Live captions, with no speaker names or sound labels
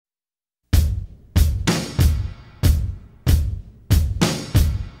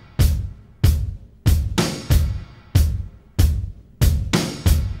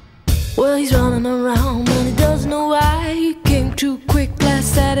Well, he's running around and he doesn't know why. He came too quick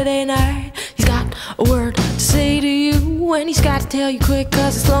last Saturday night. He's got a word to say to you, and he's got to tell you quick,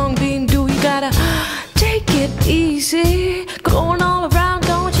 cause it's long been due. You gotta take it easy, going all around,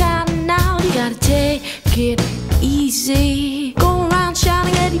 going shouting out. You gotta take it easy, go around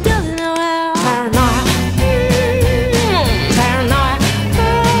shouting that he doesn't know how. Paranoia, paranoia,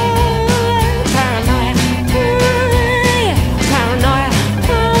 paranoia, paranoia,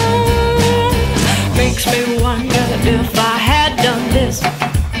 makes me wonder if I had done this.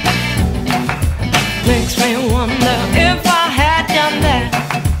 Makes me wonder if I had done that.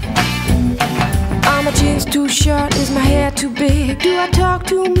 Are my jeans too short? Is my hair too big? Do I talk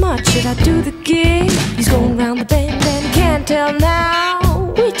too much? Should I do the gig? He's going round the bend and he can't tell now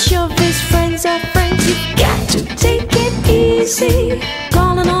which of his friends are friends. You've got to take it easy,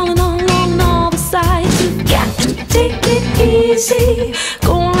 calling all and all on all the sides. You've got to take it easy,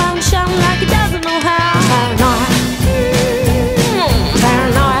 going around shouting like he doesn't know how. Paranoia,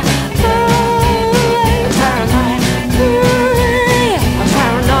 paranoia, paranoia,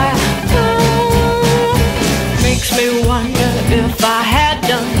 paranoia, makes me wonder if I had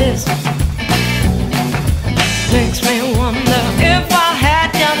done this. Makes me wonder if I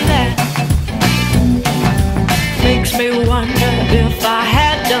had done that. Makes me wonder if I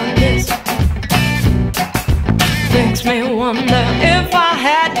had done this. Makes me wonder if I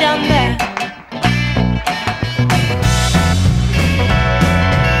had done that.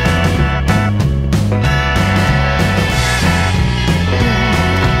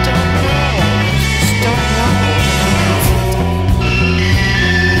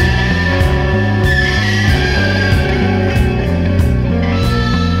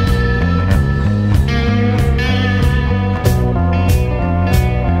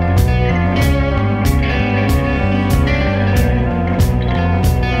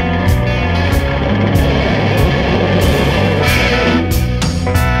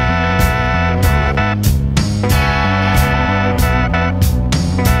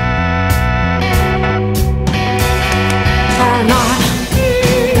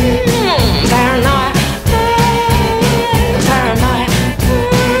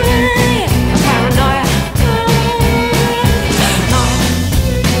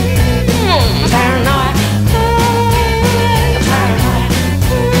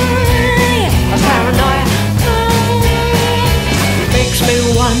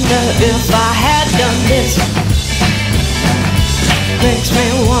 If I had done this, makes me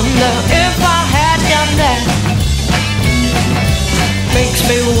wonder if I had done that. Makes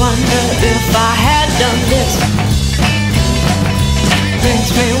me wonder if I had done this.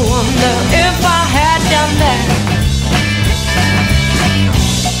 Makes me wonder if I had done that.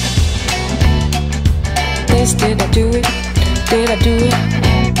 This, did I do it? Did I do it?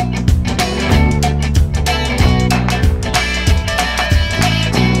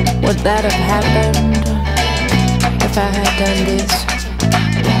 Would that have happened if I had done this?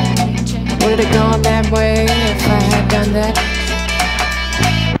 Would it have gone that way if I had done that?